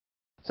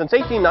Since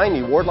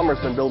 1890, Ward Lumber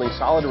has been building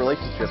solid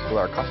relationships with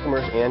our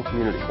customers and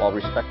community while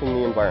respecting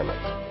the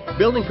environment.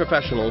 Building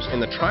professionals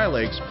in the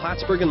Tri-Lakes,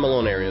 Plattsburgh, and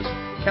Malone areas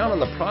count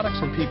on the products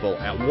and people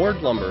at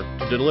Ward Lumber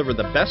to deliver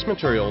the best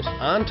materials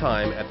on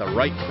time at the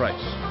right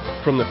price.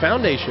 From the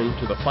foundation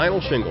to the final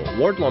shingle,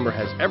 Ward Lumber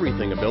has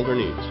everything a builder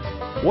needs.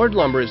 Ward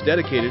Lumber is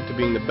dedicated to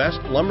being the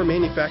best lumber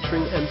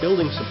manufacturing and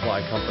building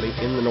supply company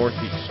in the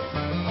Northeast.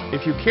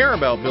 If you care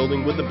about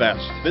building with the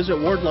best, visit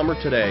Ward Lumber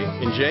today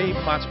in Jay,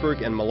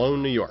 Plattsburgh, and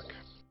Malone, New York.